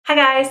Hi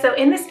guys, so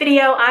in this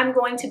video I'm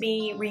going to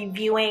be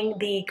reviewing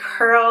the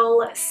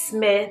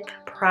CurlSMITH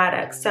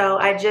product. So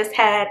I just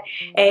had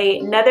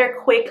another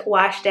quick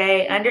wash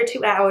day, under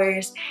 2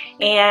 hours,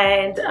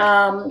 and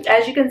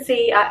as you can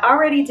see, I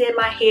already did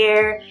my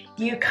hair.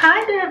 You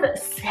kind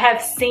of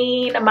have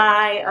seen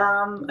my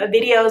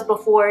videos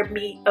before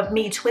of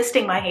me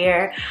twisting my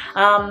hair.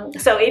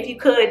 So if you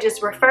could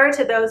just refer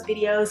to those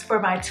videos for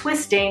my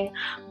twisting.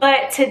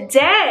 But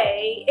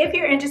today, if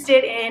you're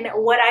interested in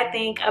what I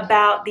think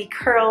about the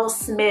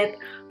CurlSMITH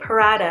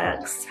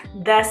products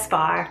thus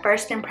far,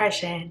 first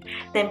impression,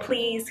 then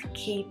please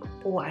keep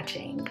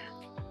watching.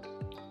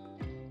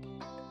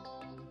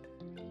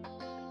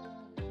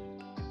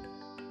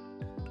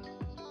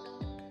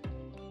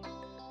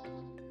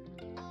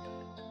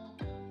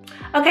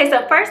 Okay,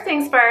 so first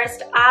things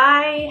first,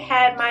 I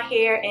had my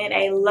hair in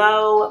a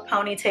low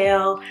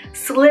ponytail,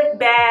 slick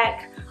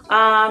back.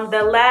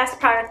 The last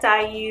product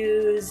I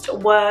used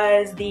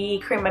was the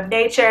Cream of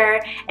Nature,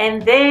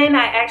 and then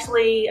I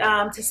actually,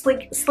 to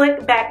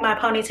slick back my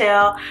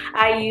ponytail,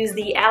 I used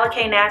the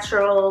Alakay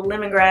Natural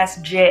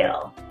Lemongrass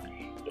Gel.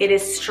 It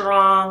is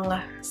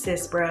strong,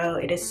 sis bro,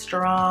 it is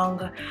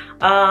strong.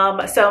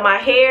 So my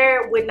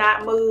hair would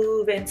not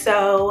move, and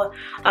so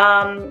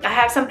I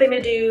have something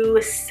to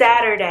do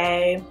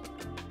Saturday.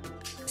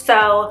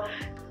 So,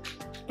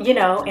 you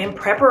know, in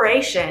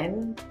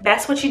preparation,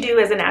 that's what you do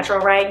as a natural,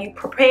 right? You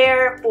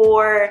prepare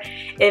for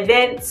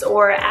events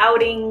or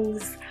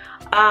outings.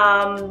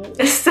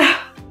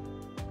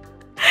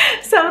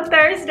 So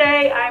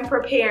Thursday I'm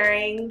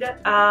preparing,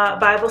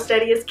 Bible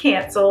study is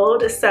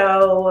canceled,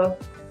 so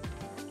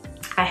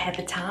I had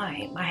the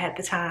time.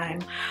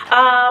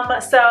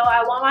 So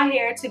I want my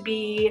hair to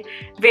be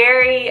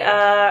very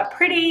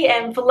pretty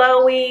and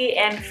flowy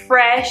and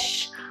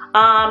fresh.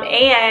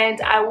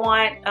 And I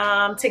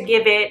want to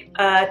give it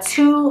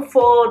 2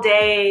 full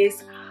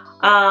days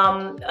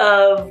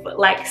of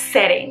like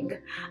setting,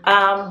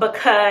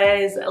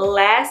 because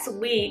last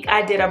week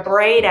I did a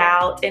braid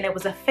out and it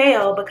was a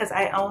fail because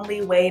I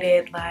only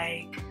waited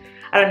like,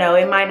 I don't know,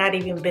 it might not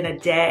even been a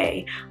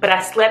day, but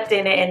I slept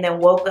in it and then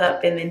woke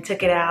up and then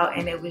took it out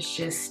and it was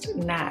just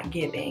not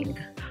giving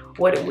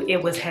what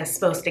it was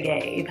supposed to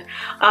give.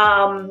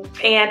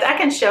 And I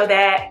can show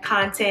that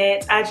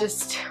content. I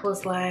just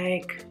was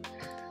like,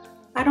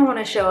 I don't want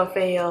to show a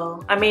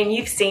fail. I mean,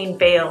 you've seen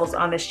fails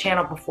on this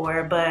channel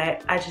before,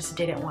 but I just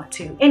didn't want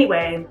to.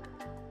 Anyway,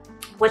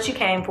 what you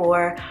came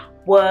for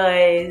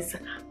was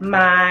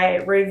my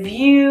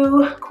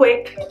review,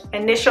 quick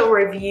initial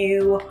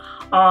review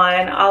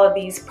on all of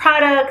these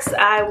products.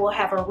 I will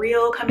have a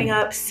reel coming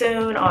up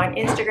soon on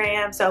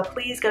Instagram, so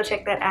please go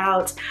check that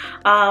out.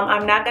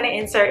 I'm not going to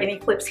insert any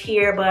clips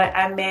here, but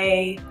I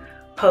may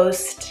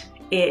post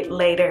it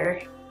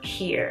later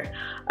here.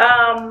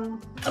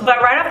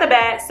 But right off the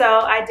bat,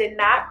 so I did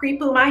not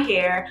pre-poo my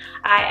hair.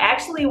 I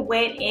actually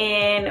went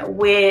in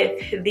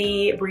with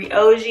the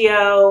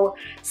Briogeo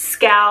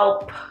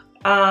scalp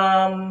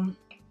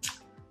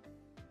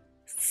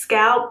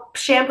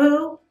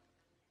shampoo.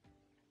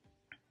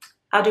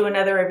 I'll do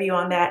another review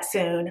on that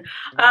soon.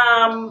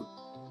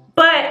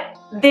 But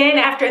then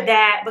after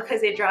that,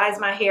 because it dries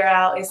my hair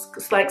out,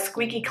 it's like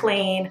squeaky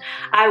clean,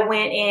 I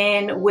went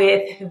in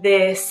with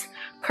this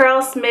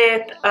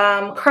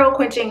CurlSMITH Curl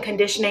Quenching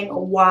Conditioning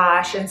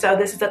Wash. And so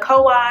this is a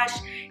co-wash.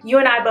 You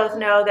and I both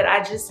know that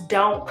I just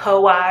don't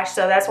co-wash,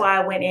 so that's why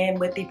I went in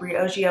with the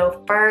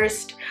Briogeo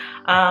first,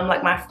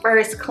 like my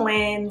first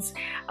cleanse.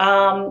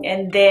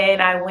 And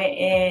then I went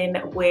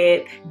in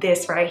with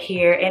this right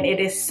here, and it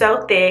is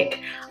so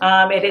thick.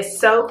 It is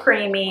so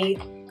creamy.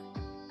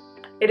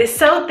 It is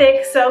so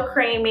thick, so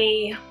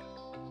creamy.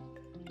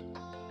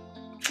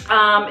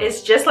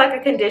 It's just like a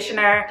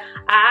conditioner.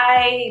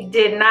 I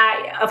did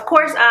not, of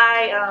course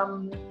I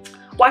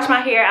wash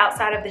my hair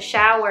outside of the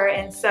shower,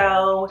 and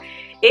so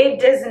it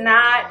does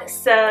not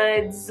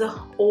suds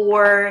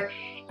or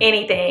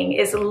anything.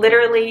 It's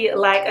literally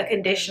like a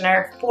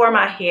conditioner for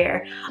my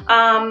hair.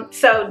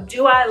 So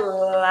do I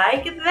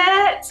like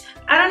that?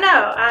 I don't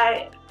know.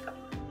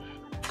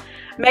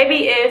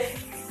 Maybe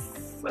if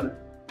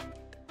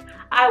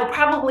I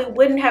probably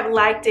wouldn't have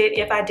liked it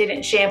if I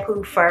didn't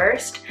shampoo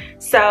first.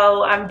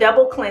 So I'm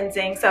double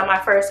cleansing. So my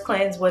first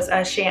cleanse was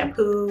a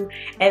shampoo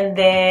and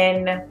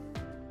then,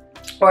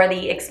 or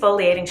the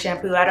exfoliating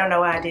shampoo. I don't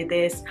know why I did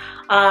this.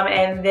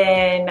 And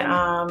then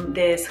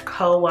this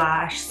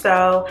co-wash.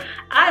 So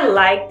I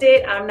liked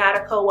it. I'm not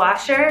a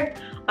co-washer.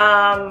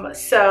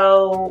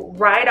 So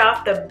right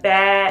off the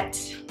bat,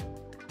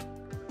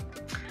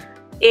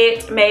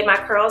 it made my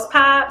curls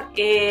pop.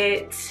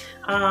 It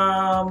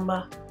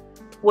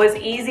was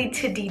easy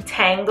to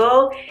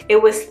detangle. It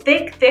was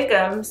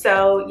thickum,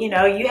 so you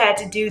know you had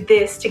to do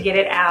this to get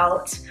it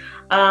out.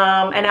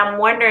 And I'm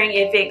wondering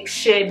if it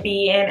should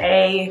be in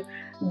a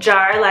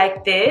jar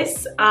like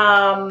this.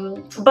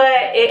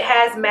 But it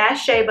has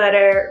mashed shea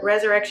butter,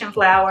 resurrection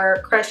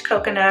flour, crushed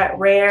coconut,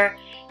 rare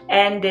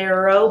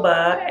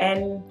andiroba,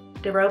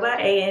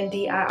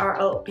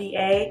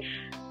 A-N-D-I-R-O-B-A,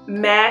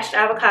 mashed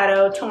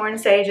avocado, torn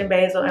sage and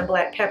basil, and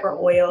black pepper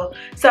oil.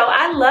 So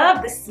I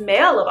love the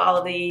smell of all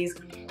of these.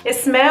 It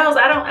smells,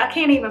 I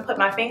can't even put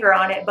my finger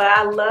on it, but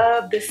I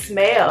love the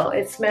smell.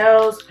 It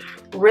smells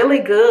really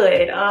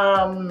good.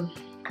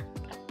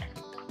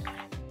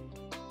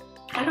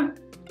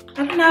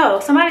 I don't know.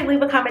 Somebody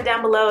leave a comment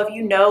down below if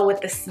you know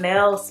what the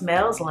smell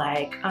smells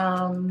like.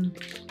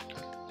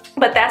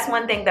 But that's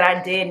one thing that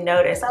I did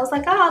notice. I was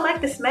like, oh, I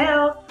like the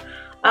smell.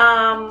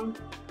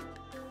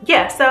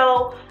 Yeah,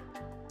 so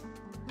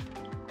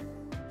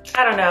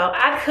I don't know.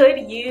 I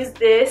could use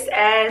this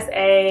as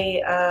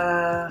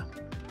a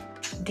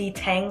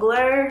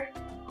detangler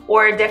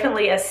or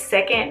definitely a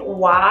second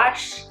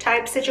wash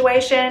type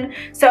situation.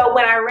 So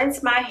when I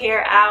rinsed my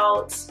hair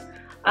out,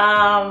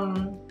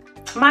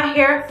 my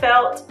hair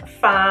felt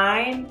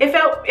fine. It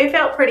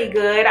felt pretty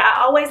good.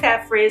 I always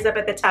have frizz up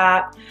at the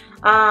top.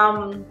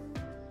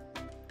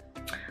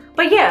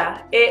 But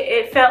yeah,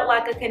 it felt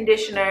like a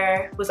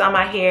conditioner was on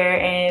my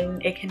hair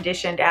and it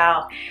conditioned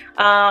out.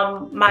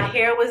 My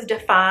hair was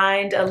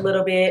defined a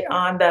little bit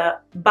on the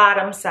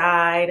bottom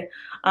side,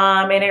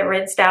 and it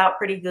rinsed out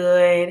pretty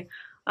good.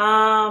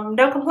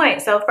 No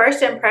complaints. So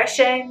first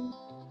impression,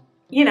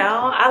 you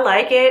know, I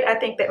like it. I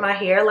think that my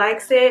hair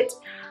likes it.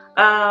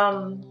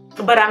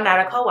 But I'm not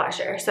a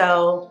co-washer,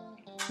 so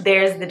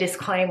there's the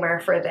disclaimer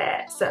for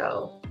that.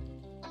 So,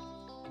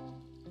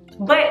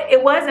 but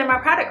it was in my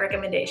product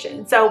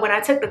recommendation. So when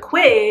I took the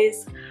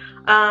quiz,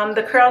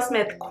 the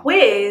CurlSmith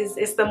quiz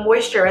is the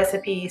moisture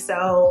recipe.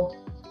 So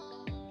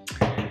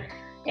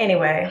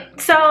anyway,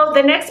 so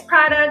the next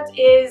product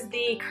is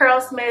the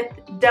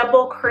CurlSmith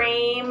Double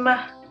Cream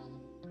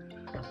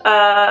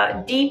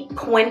Deep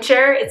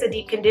Quencher. It's a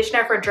deep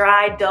conditioner for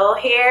dry, dull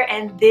hair,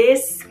 and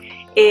this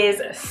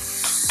is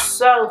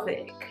so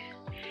thick.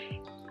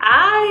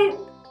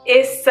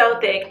 It's so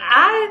thick.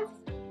 I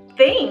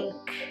think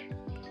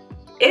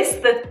it's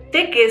the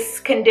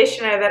thickest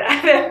conditioner that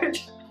I've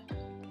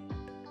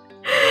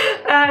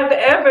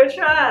ever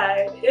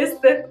tried.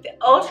 It's the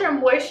Ultra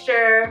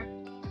Moisture.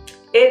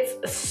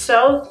 It's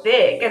so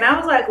thick. And I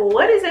was like,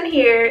 what is in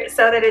here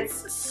so that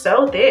it's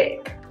so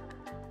thick?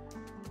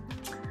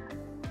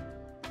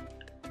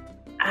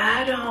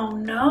 I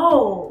don't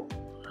know.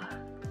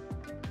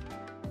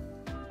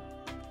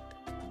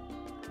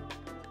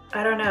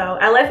 I don't know.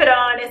 I left it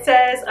on. It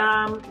says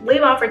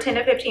leave on for 10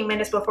 to 15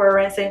 minutes before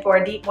rinsing for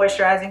a deep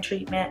moisturizing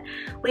treatment.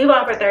 Leave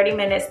on for 30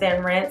 minutes,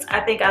 then rinse. I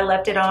think I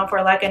left it on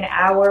for like an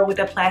hour with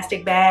a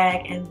plastic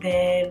bag and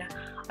then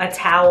a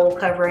towel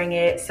covering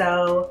it.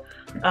 So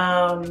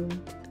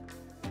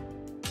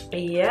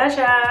yeah,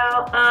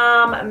 child.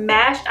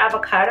 Mashed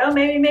avocado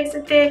maybe makes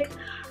it thick.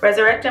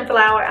 Resurrecting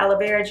flower, aloe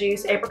vera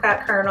juice,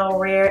 apricot kernel,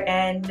 rare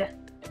and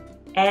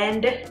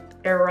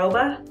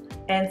aroba,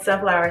 and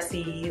sunflower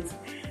seeds.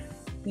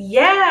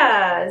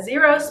 Yeah,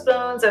 0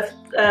 spoons of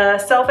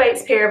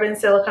sulfates,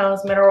 parabens,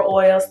 silicones, mineral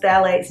oils,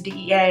 phthalates,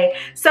 DEA.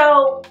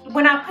 So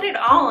when I put it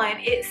on,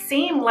 it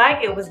seemed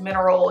like it was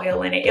mineral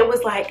oil in it. It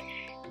was like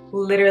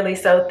literally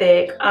so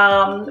thick.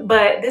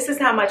 But this is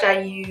how much I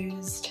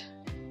used.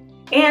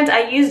 And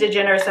I used a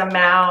generous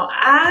amount.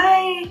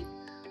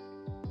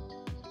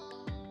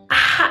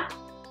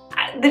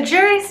 The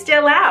jury's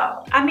still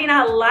out. I mean,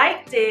 I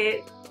liked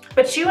it,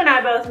 but you and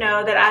I both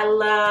know that I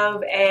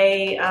love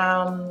a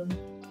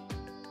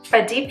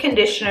deep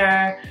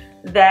conditioner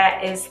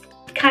that is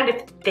kind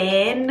of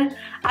thin.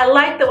 I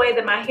like the way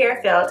that my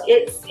hair felt.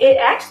 It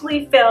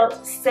actually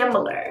felt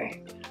similar.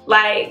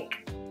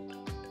 Like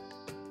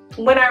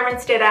when I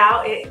rinsed it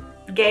out, it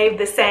gave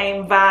the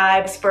same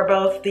vibes for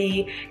both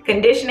the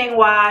conditioning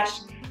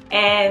wash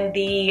and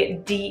the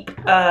deep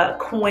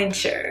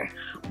quencher.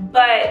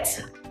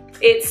 But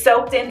it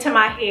soaked into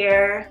my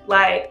hair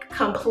like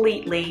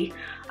completely.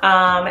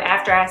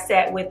 After I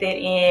sat with it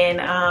in,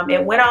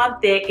 it went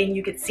on thick and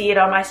you could see it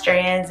on my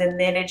strands, and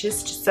then it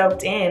just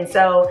soaked in.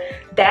 So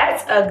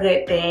that's a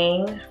good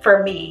thing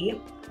for me.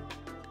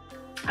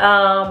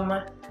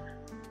 I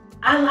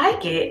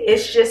like it.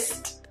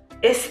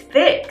 It's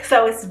thick,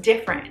 so it's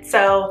different.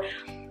 So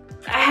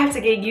I have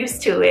to get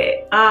used to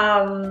it.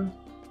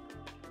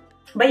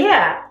 But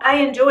yeah, I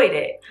enjoyed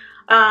it.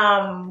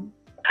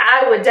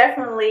 I would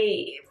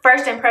definitely,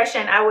 first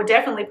impression, I would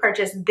definitely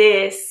purchase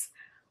this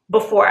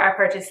before I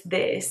purchased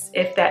this,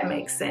 if that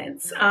makes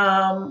sense.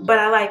 But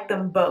I like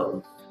them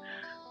both.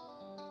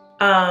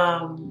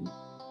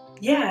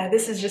 Yeah,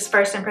 this is just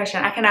first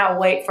impression. I cannot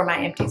wait for my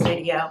Empties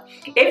video.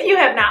 If you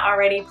have not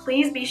already,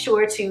 please be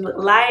sure to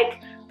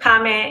like,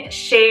 comment,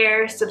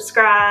 share,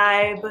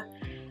 subscribe,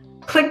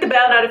 click the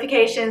bell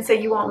notification so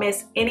you won't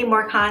miss any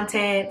more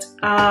content.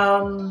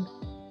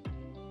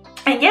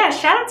 And yeah,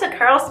 shout out to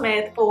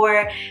CurlSmith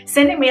for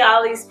sending me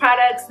all these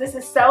products. This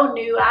is so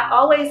new. I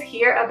always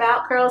hear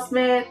about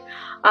CurlSmith,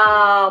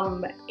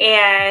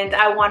 and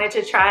I wanted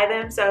to try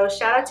them. So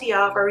shout out to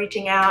y'all for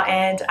reaching out,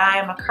 and I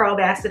am a Curl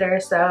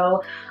ambassador.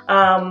 So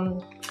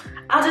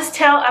I'll just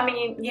tell, I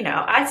mean, you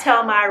know, I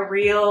tell my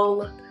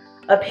real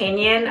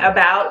opinion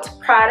about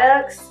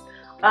products.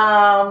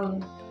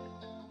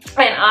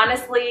 And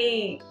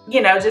honestly,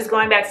 you know, just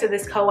going back to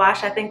this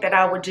co-wash, I think that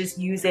I would just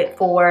use it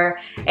for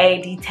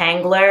a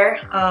detangler,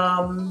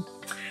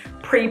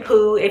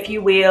 pre-poo, if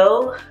you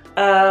will.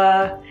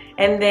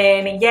 And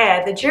then,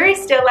 yeah, the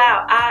jury's still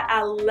out.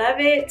 I love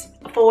it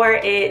for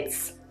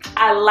its,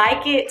 I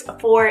like it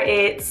for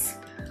its,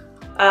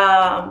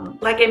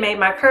 like it made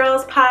my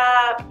curls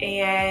pop,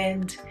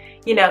 and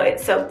you know, it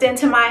soaked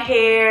into my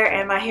hair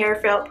and my hair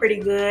felt pretty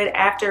good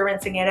after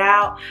rinsing it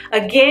out.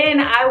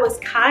 Again, I was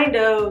kind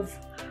of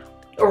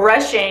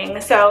rushing,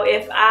 so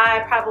if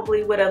I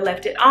probably would have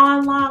left it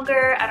on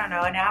longer, I don't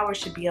know, an hour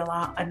should be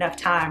enough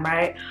time,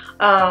 right?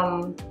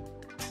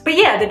 But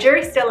yeah, the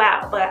jury's still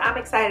out, but I'm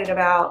excited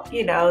about,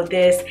 you know,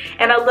 this,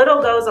 and a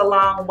little goes a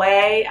long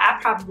way. I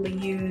probably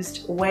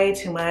used way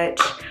too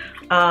much,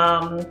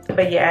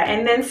 but yeah.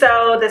 And then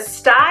so the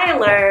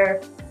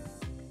styler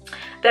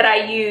that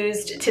I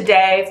used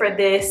today for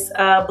this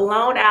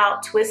blown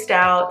out twist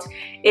out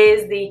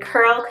is the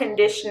Curl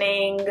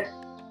Conditioning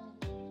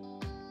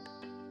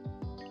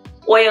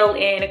Oil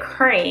in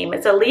Cream.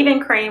 It's a leave-in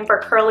cream for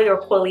curly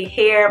or coily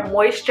hair,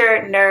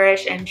 moisture,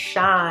 nourish, and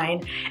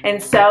shine.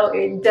 And so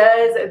it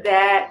does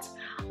that.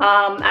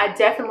 I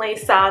definitely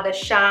saw the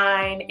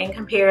shine in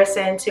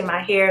comparison to my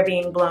hair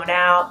being blown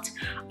out.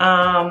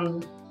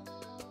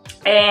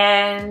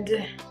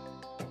 And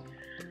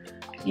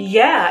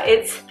yeah,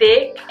 it's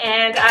thick,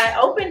 and I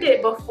opened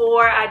it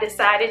before I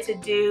decided to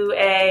do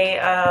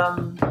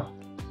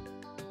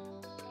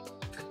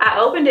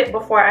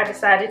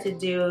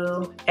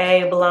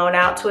a blown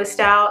out twist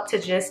out to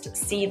just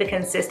see the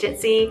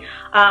consistency.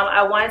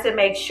 I wanted to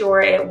make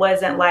sure it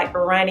wasn't like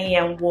runny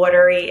and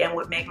watery and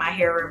would make my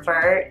hair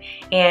revert,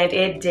 and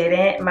it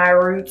didn't. My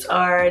roots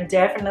are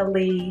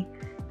definitely,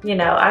 you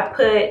know, I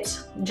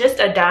put just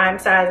a dime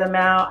size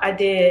amount. I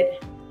did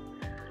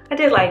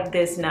like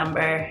this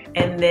number,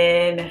 and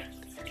then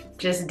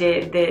just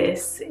did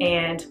this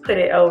and put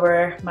it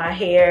over my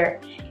hair.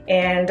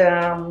 And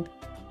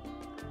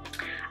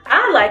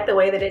I like the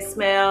way that it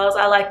smells.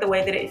 I like the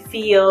way that it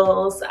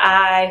feels.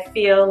 I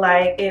feel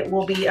like it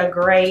will be a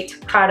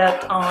great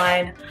product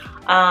on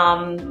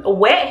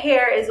wet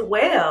hair as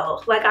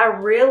well. Like, I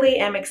really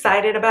am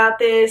excited about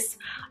this.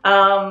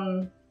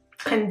 Curl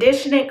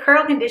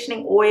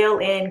conditioning oil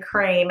in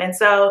cream. And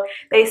so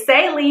they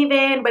say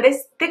leave-in, but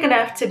it's thick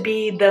enough to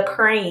be the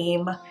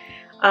cream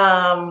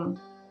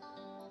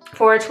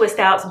for twist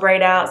outs,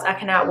 braid outs. I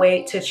cannot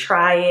wait to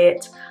try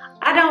it.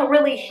 I don't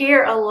really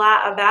hear a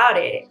lot about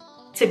it,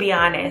 to be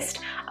honest.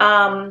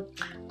 But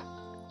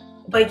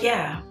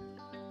yeah,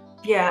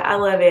 I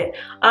love it.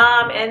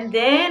 And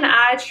then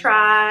I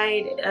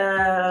tried,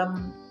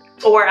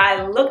 or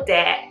I looked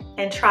at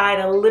and tried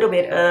a little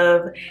bit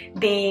of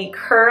the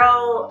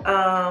Curl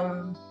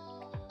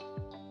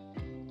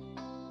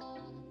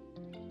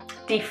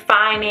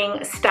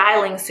Defining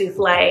Styling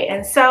Souffle.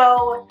 And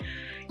so,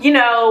 you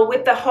know,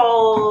 with the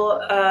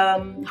whole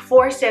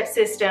 4-step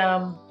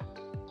system,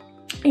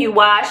 you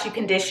wash, you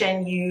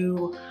condition,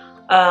 you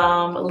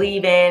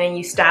leave in, and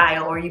you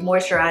style, or you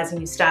moisturize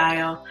and you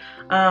style.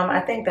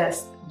 I think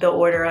that's the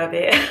order of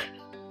it.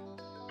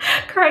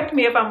 Correct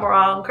me if I'm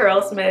wrong,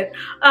 CurlSmith.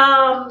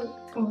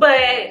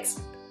 But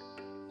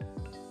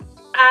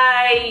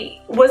I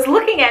was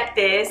looking at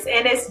this,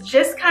 and it's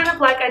just kind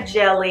of like a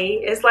jelly.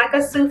 It's like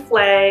a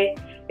souffle.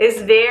 It's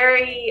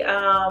very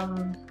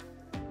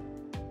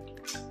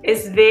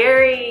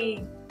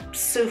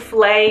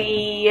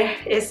souffle-y.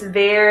 It's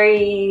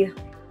very,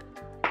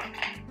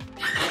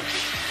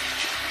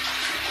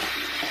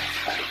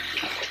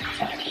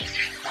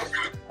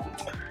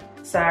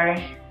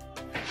 sorry.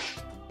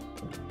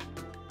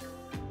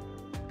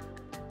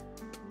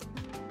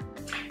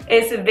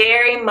 It's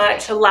very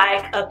much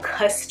like a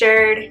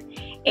custard,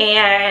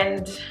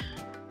 and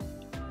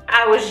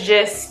I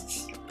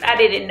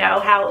didn't know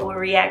how it would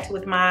react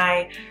with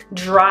my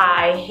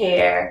dry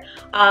hair.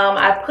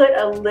 I put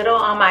a little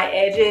on my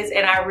edges,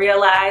 and I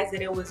realized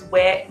that it was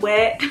wet.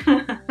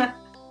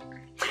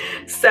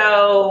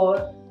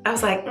 So I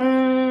was like,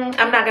 I'm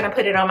not gonna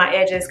put it on my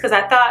edges, because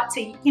I thought,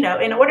 to, you know,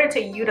 in order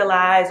to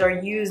utilize or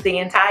use the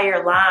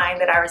entire line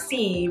that I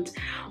received,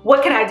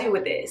 what can I do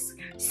with this?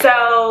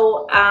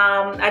 So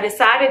I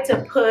decided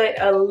to put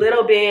a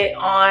little bit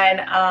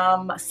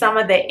on some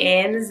of the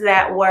ends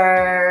that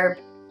were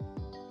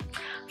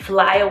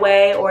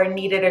flyaway or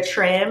needed a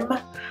trim.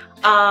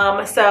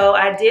 So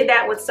I did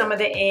that with some of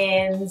the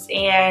ends,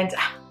 and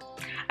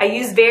I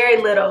used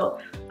very little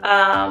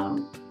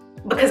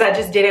because I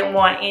just didn't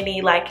want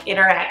any like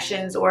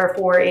interactions or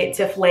for it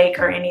to flake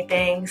or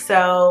anything.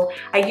 So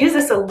I use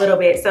this a little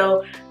bit.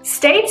 So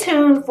stay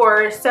tuned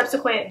for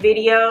subsequent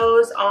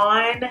videos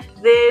on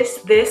this.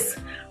 This,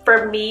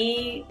 for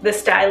me, the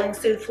styling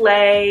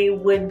souffle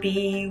would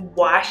be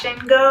wash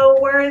and go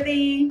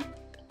worthy,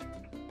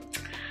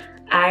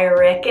 I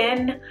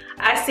reckon.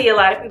 I see a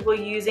lot of people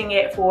using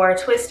it for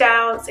twist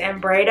outs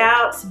and braid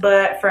outs,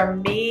 but for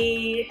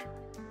me,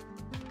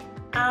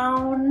 I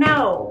don't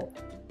know.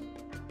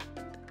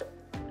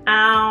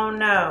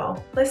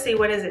 Let's see,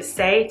 what does it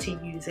say to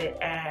use it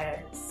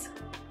as?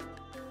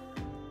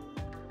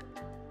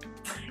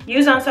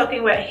 Use on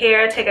soaking wet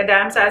hair. Take a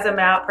dime size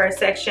amount per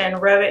section.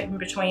 Rub it in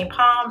between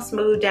palms.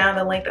 Smooth down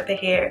the length of the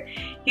hair.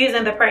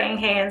 Using the praying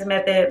hands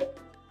method.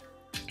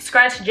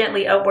 Scrunch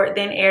gently upward,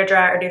 then air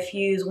dry or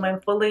diffuse. When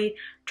fully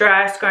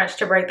dry, scrunch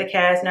to break the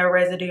cast, no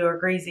residue or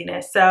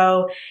greasiness.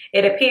 So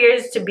it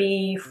appears to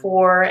be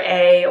for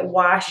a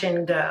wash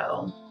and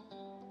go.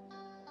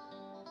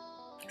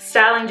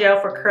 Styling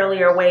gel for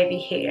curly or wavy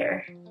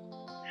hair.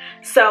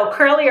 So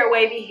curly or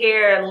wavy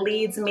hair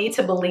leads me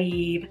to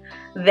believe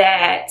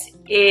that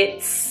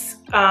it's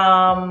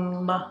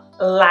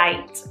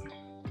light.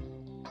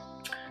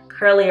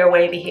 Curly or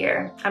wavy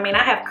hair. I mean,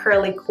 I have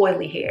curly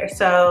coily hair,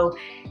 so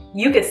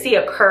you could see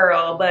a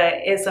curl, but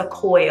it's a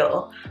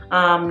coil.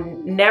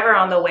 Never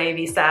on the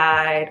wavy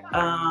side.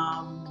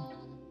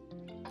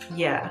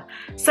 Yeah,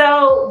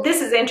 so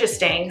this is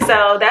interesting.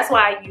 So that's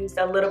why I used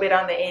a little bit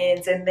on the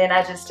ends, and then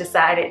I just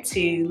decided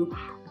to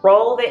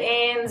roll the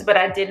ends, but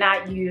I did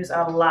not use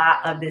a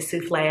lot of this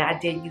souffle. I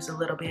did use a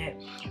little bit,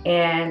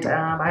 and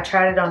I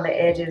tried it on the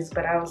edges,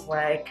 but I was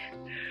like,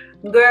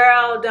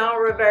 girl,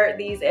 don't revert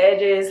these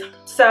edges.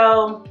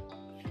 So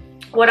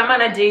what I'm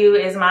gonna do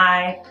is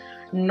my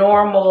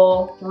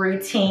normal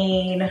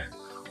routine,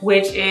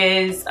 which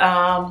is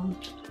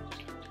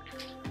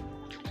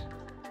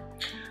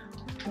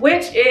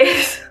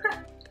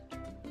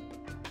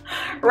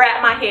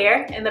wrap my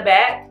hair in the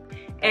back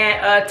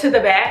and to the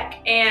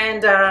back,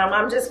 and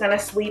I'm just gonna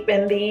sleep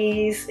in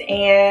these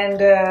and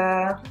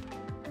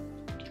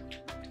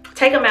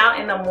take them out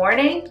in the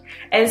morning.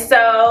 And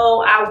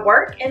so I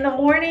work in the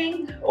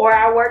morning, or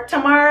I work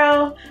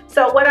tomorrow.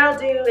 So what I'll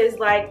do is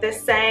like the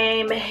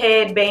same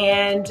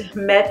headband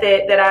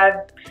method that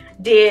I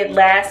did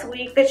last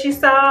week that you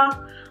saw.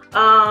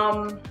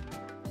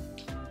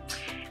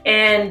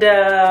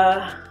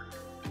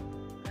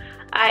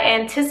 I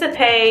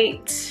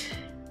anticipate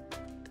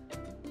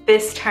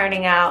this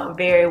turning out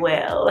very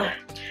well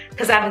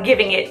because I'm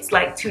giving it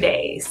like 2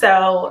 days.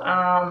 So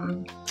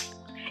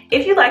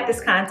if you like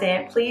this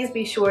content, please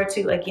be sure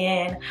to,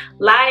 again,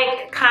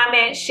 like,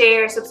 comment,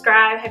 share,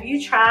 subscribe. Have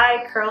you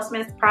tried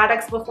CurlSmith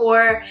products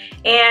before?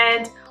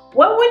 And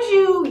what would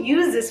you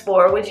use this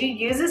for? Would you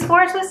use this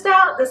for a twist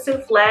out? The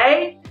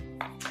souffle?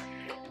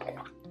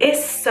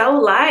 It's so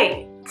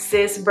light,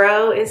 sis,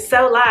 bro. It's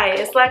so light.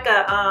 It's like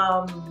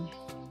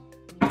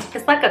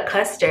a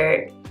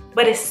custard,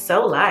 but it's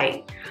so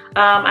light.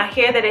 I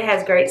hear that it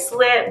has great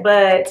slip,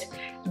 but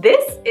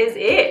this is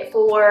it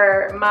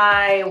for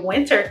my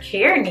winter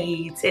care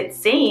needs. It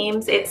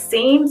seems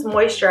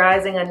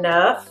moisturizing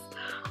enough.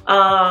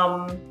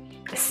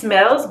 It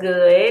smells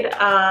good.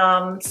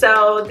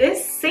 So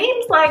this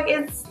seems like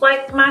it's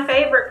like my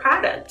favorite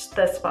product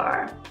thus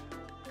far.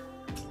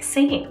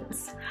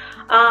 Seems.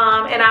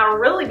 And I'll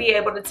really be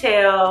able to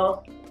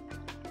tell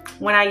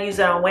when I use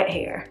it on wet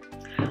hair.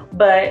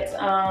 But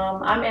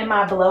I'm in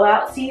my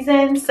blowout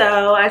season,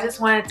 so I just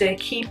wanted to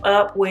keep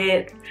up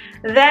with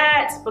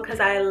that because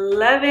I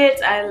love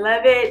it. I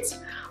love it.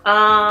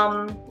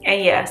 And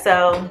yeah,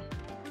 so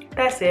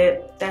that's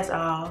it. That's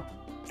all.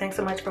 Thanks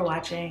so much for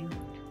watching.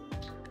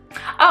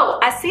 Oh,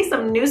 I see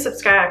some new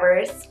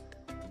subscribers.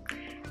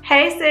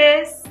 Hey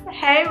sis.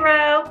 Hey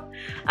bro.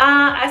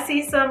 I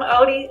see some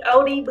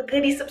oldie but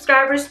goodie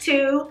subscribers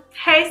too.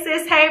 Hey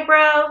sis. Hey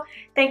bro.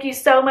 Thank you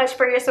so much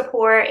for your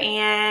support,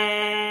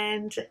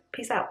 and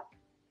peace out.